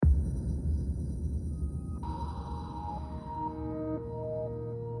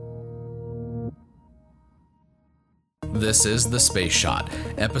This is The Space Shot,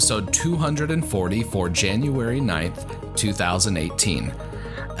 episode 240 for January 9th, 2018.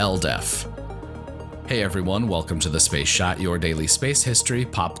 LDEF. Hey everyone, welcome to The Space Shot, your daily space history,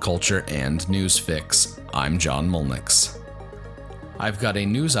 pop culture, and news fix. I'm John Mulnix. I've got a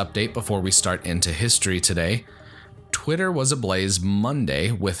news update before we start into history today. Twitter was ablaze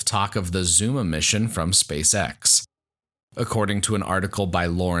Monday with talk of the Zuma mission from SpaceX. According to an article by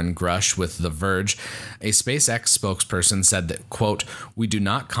Lauren Grush with The Verge, a SpaceX spokesperson said that, quote, "We do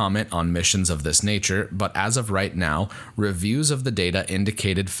not comment on missions of this nature, but as of right now, reviews of the data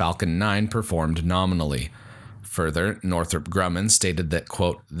indicated Falcon 9 performed nominally." Further, Northrop Grumman stated that,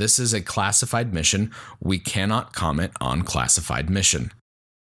 quote, "This is a classified mission. We cannot comment on classified mission."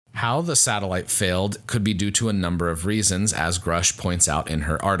 How the satellite failed could be due to a number of reasons, as Grush points out in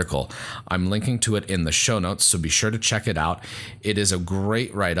her article. I'm linking to it in the show notes, so be sure to check it out. It is a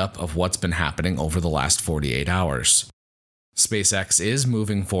great write-up of what's been happening over the last 48 hours. SpaceX is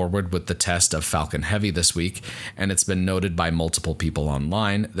moving forward with the test of Falcon Heavy this week, and it's been noted by multiple people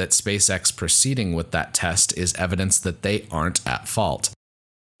online that SpaceX proceeding with that test is evidence that they aren't at fault.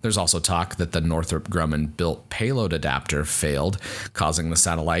 There's also talk that the Northrop Grumman built payload adapter failed, causing the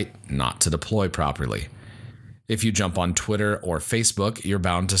satellite not to deploy properly. If you jump on Twitter or Facebook, you're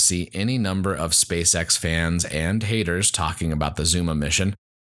bound to see any number of SpaceX fans and haters talking about the Zuma mission.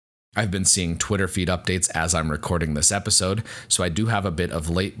 I've been seeing Twitter feed updates as I'm recording this episode, so I do have a bit of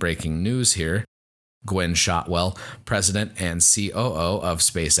late-breaking news here. Gwen Shotwell, president and COO of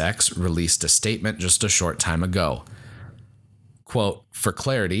SpaceX, released a statement just a short time ago. Quote, "For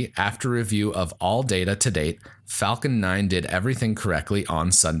clarity, after review of all data to date, Falcon 9 did everything correctly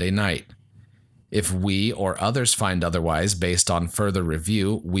on Sunday night. If we or others find otherwise based on further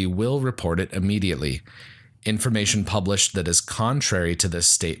review, we will report it immediately. Information published that is contrary to this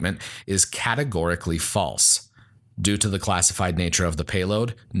statement is categorically false. Due to the classified nature of the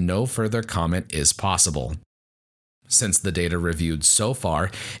payload, no further comment is possible." Since the data reviewed so far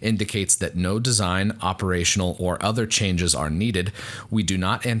indicates that no design, operational, or other changes are needed, we do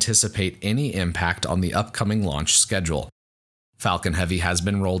not anticipate any impact on the upcoming launch schedule. Falcon Heavy has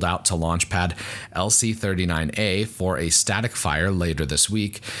been rolled out to launch pad LC-39A for a static fire later this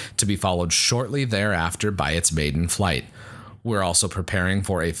week, to be followed shortly thereafter by its maiden flight. We're also preparing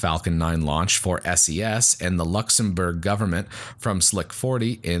for a Falcon 9 launch for SES and the Luxembourg government from Slick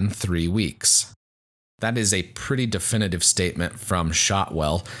 40 in 3 weeks. That is a pretty definitive statement from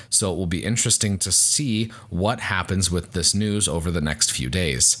Shotwell, so it will be interesting to see what happens with this news over the next few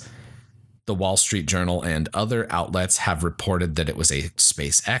days. The Wall Street Journal and other outlets have reported that it was a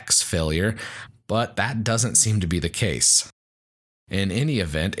SpaceX failure, but that doesn't seem to be the case. In any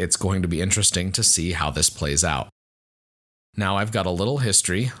event, it's going to be interesting to see how this plays out. Now I've got a little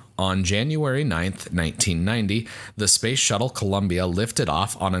history. On January 9th, 1990, the Space Shuttle Columbia lifted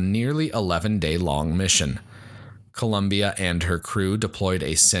off on a nearly 11-day-long mission. Columbia and her crew deployed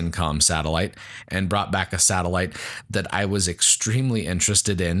a SYNCOM satellite and brought back a satellite that I was extremely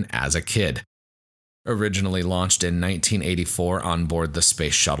interested in as a kid. Originally launched in 1984 on board the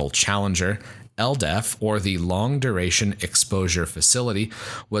Space Shuttle Challenger, LDEF, or the Long Duration Exposure Facility,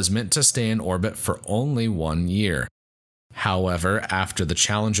 was meant to stay in orbit for only 1 year. However, after the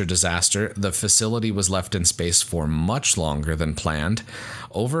Challenger disaster, the facility was left in space for much longer than planned,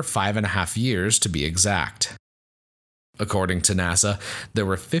 over 5.5 years to be exact. According to NASA, there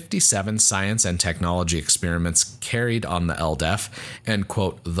were 57 science and technology experiments carried on the LDEF, and,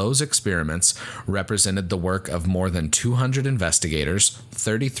 quote, "Those experiments represented the work of more than 200 investigators,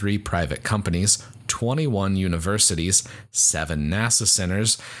 33 private companies, 21 universities, 7 NASA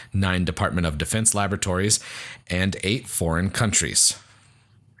centers, 9 Department of Defense laboratories, and 8 foreign countries."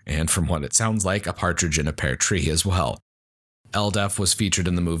 And from what it sounds like, a partridge in a pear tree as well. LDEF was featured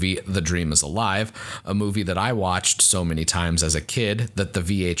in the movie The Dream is Alive, a movie that I watched so many times as a kid that the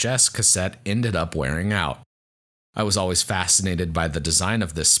VHS cassette ended up wearing out. I was always fascinated by the design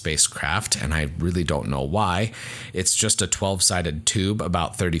of this spacecraft, and I really don't know why. It's just a 12-sided tube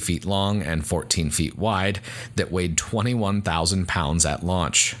about 30 feet long and 14 feet wide that weighed 21,000 pounds at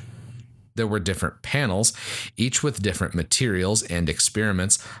launch. There were different panels, each with different materials and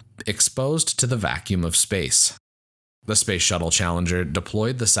experiments exposed to the vacuum of space. The Space Shuttle Challenger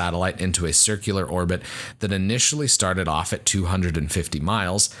deployed the satellite into a circular orbit that initially started off at 250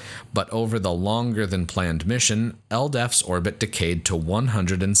 miles, but over the longer-than-planned mission, LDEF's orbit decayed to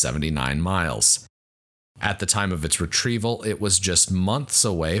 179 miles. At the time of its retrieval, it was just months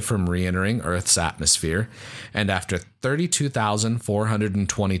away from re-entering Earth's atmosphere, and after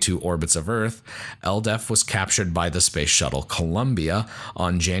 32,422 orbits of Earth, LDEF was captured by the Space Shuttle Columbia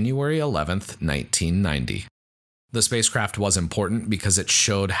on January 11, 1990. The spacecraft was important because it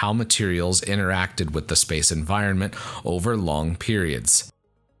showed how materials interacted with the space environment over long periods.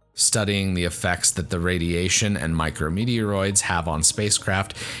 Studying the effects that the radiation and micrometeoroids have on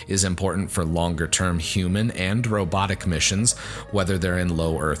spacecraft is important for longer-term human and robotic missions, whether they're in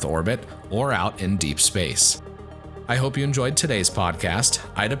low Earth orbit or out in deep space. I hope you enjoyed today's podcast.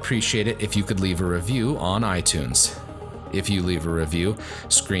 I'd appreciate it if you could leave a review on iTunes. If you leave a review,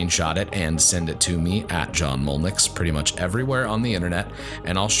 screenshot it and send it to me at John Molnix pretty much everywhere on the internet,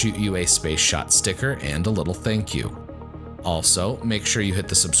 and I'll shoot you a Space Shot sticker and a little thank you. Also, make sure you hit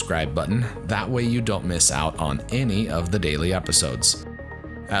the subscribe button, that way you don't miss out on any of the daily episodes.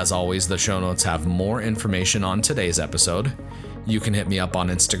 As always, the show notes have more information on today's episode. You can hit me up on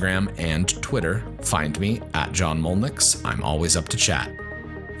Instagram and Twitter. Find me at John Molnix. I'm always up to chat.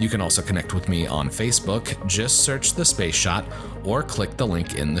 You can also connect with me on Facebook. Just search The Space Shot or click the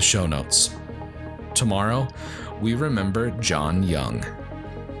link in the show notes. Tomorrow, we remember John Young.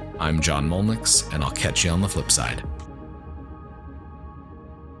 I'm John Molnix, and I'll catch you on the flip side.